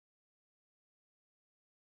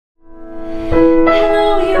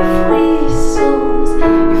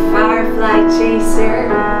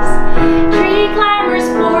chasers, tree climbers,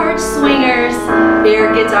 porch swingers,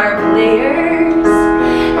 beer guitar players.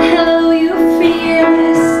 Hello, you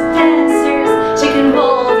fearless dancers, chicken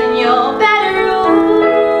balls in your bedroom.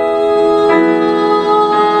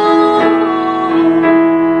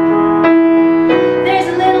 There's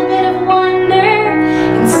a little bit of wonder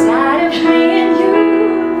inside of me and you.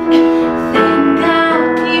 Thank God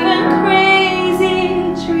even crazy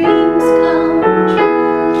dreams come true.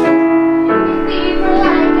 You feel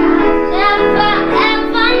like I've never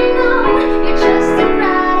ever known. You're just a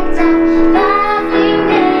product of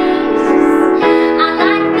loveliness. I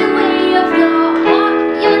like the way of your walk,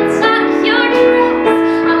 your talk, your dress.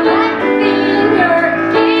 I like the feeling you're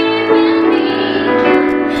giving me.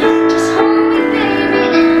 Just hold me, baby,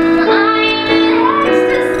 and I'm in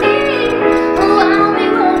ecstasy. Oh, I'll be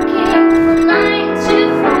working from 9 to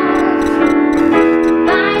 5,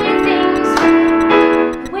 buying things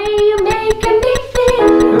right. The way you're making me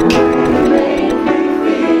feel,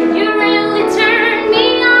 you really turn me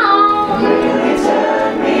on.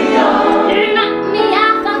 You knock me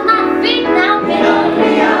off of my feet now, baby.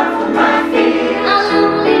 Our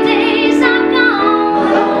lonely days are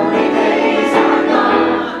gone.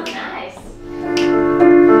 Nice.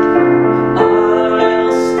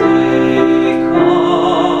 I'll stay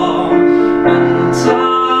calm and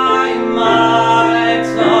tie my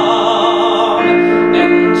tongue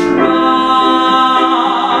and try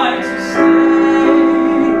to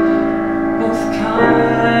stay both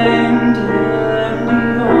kind and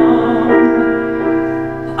young.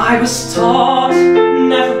 I was taught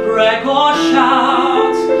never brag or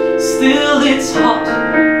shout, still it's hot,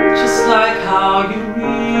 just like how you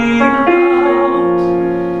read about.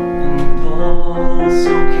 And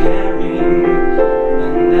also caring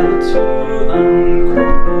and never too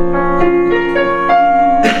uncool.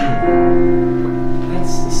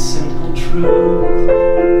 That's the simple truth.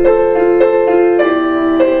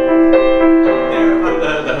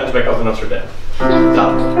 There, the Hunchback of Notre Dame.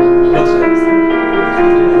 Dat is het.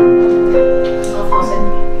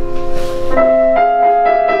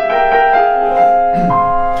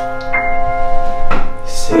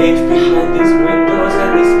 Safe behind these windows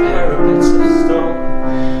and these parapets of stone,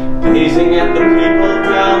 gazing at the people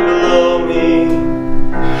down below me.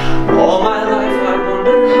 All my life I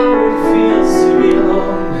wonder how it feels to be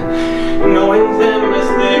alone, knowing them as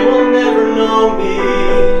they will never know me.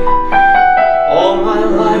 All my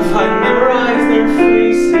life I memorize their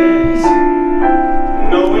faces,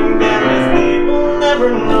 knowing them as they will never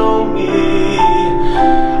know me.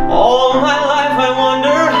 All my life I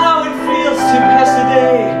wonder how it feels to pass a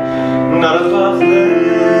day not above them,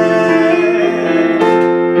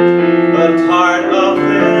 but part of them.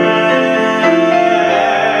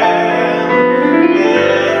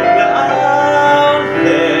 And out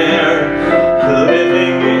there,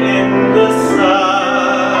 living in the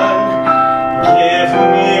sun, give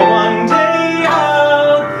me one day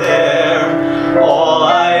out there. All I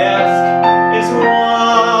ask is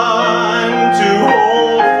one to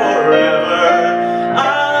hold forever.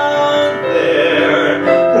 Out there,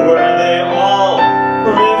 where they all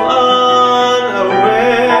live unaware.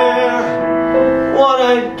 What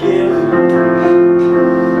I'd give,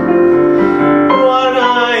 what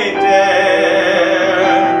I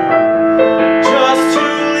dare, just to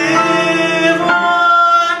live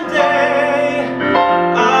one day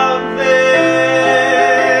out there.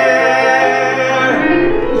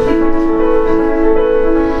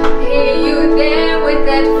 Hey, you there with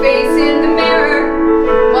that face in the mirror?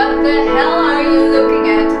 What the hell are you looking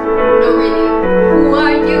at? No, really, who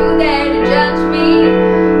are you there to judge me?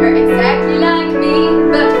 You're exactly like me,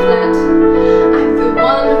 but flat. I'm the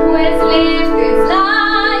one who has lived this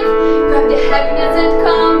life. Grab the happiness that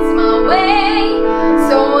comes my way.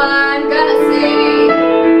 So I'm gonna say,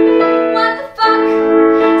 what the fuck?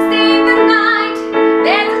 Stay the night.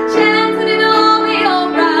 There's a chance that it'll be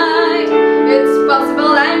alright. It's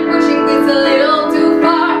possible I'm pushing this a little too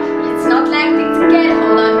far. It's not like things get a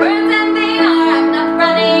whole lot worse than they are. I'm not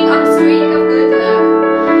running on a streak of good luck.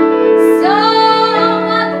 So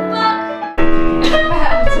what the fuck?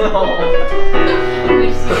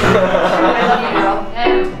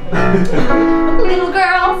 Little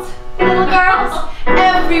girls,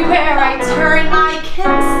 everywhere I turn I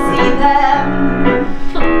can see them.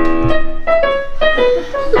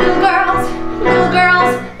 Little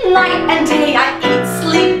girls, night and day I eat,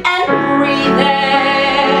 sleep and breathe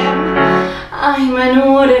them. I'm an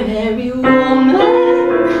ordinary woman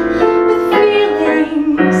with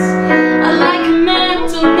feelings. I like a man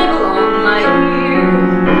to nibble on my ear,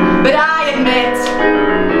 but I admit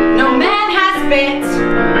no man has bit.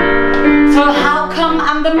 So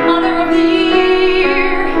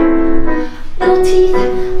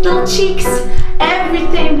little cheeks,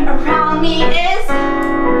 everything around me is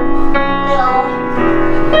little.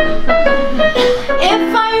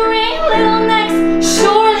 If I ring little necks,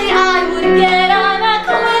 surely I would get an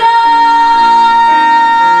acquittal.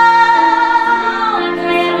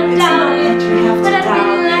 But I'd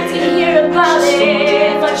really like to hear about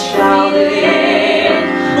it, but shout it,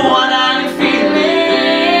 what I'm feeling.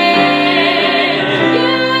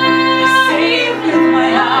 You see it with my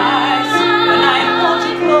eyes when I hold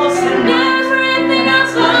you close and everything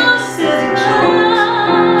else was silly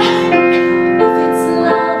jokes. If it's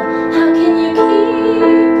love, how can you keep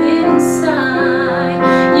it inside?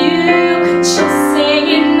 You could just sing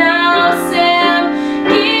it now, Sam.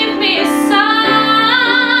 Give me a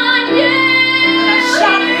sign. Yeah,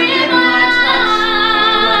 shout it with my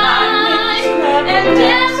eyes, and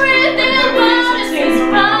everything about us is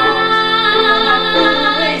right.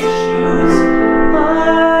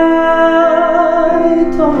 I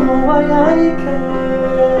don't know why I can't.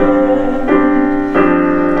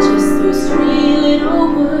 Just those three little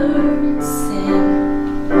words, Sam.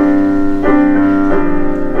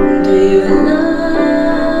 Do you love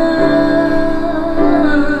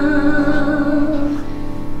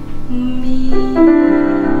me?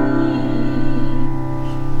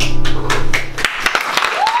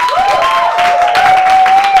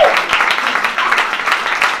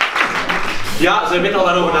 Ja, ze weten al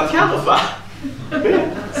waarover dat gaat, of wat?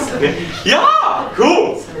 Ja,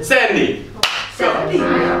 goed! Sandy!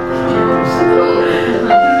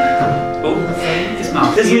 Oh, het is maar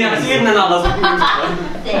Het is niet aan het en alles.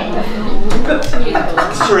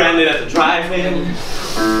 Stranded at the drive-in.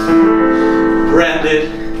 Branded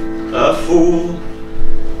a fool.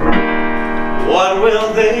 What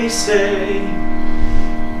will they say?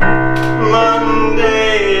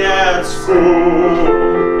 Monday at school.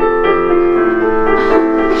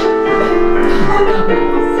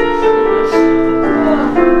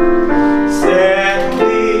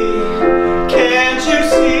 Sandy, can't you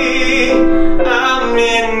see I'm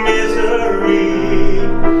in misery?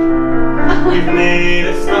 We've made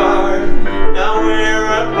a start, now we're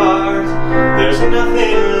apart. There's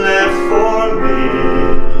nothing left for me.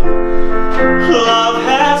 Love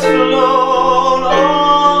has flown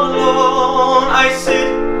all alone. I sit,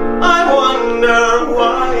 I wonder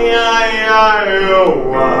why, oh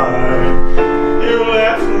why you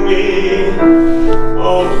left me,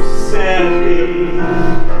 oh Sandy.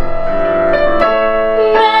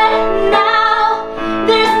 But now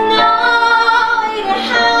there's no way to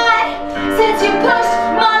hide. Since you pushed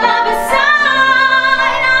my love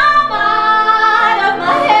aside, I'm out of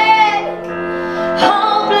my head,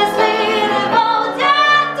 hopelessly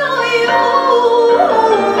devoted to you.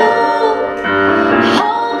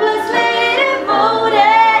 Hopelessly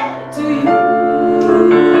devoted to you.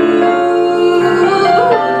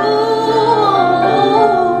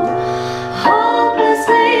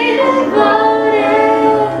 Hopelessly devoted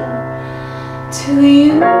to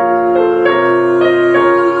you.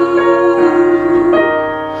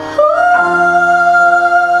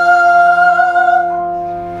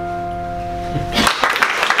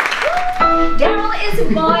 Daryl is a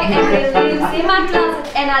boy and he lives in my closet,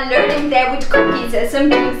 and I lured him there with cookies and some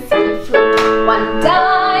juicy fruit. One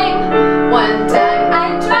time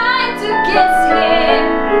I tried to kiss him.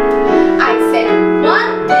 I said,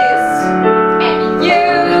 "Want this?" and you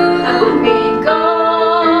be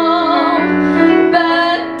gone.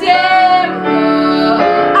 But Daryl,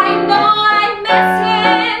 I know I miss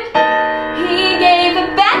him. He gave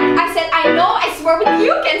it back. I said, "I know, I swear, but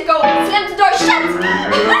you can't go." I slammed the door shut.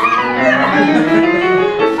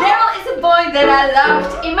 Daryl is a boy that I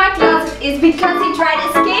loved in my closet. It's because he tried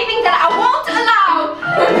escaping that I won't allow.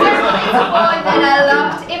 Daryl is a boy that I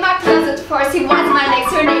loved in my closet. First he was my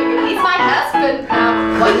next door neighbor. He's my husband now.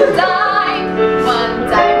 One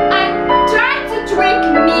time I tried to trick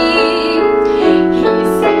me. He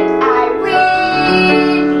said I really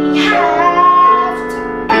have to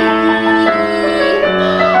be.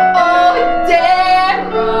 Oh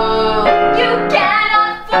Daryl, you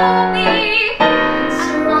cannot fool me.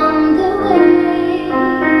 Along the way,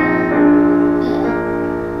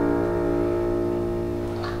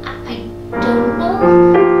 I don't know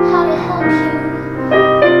how to help you.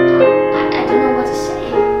 I don't know what to say.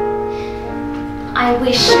 I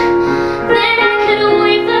wish that I could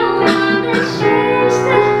wave the wand and chase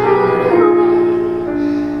the hurt away,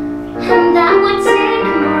 and that would take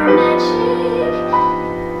more magic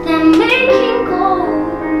than making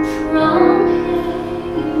gold from hay.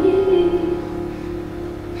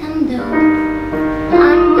 And though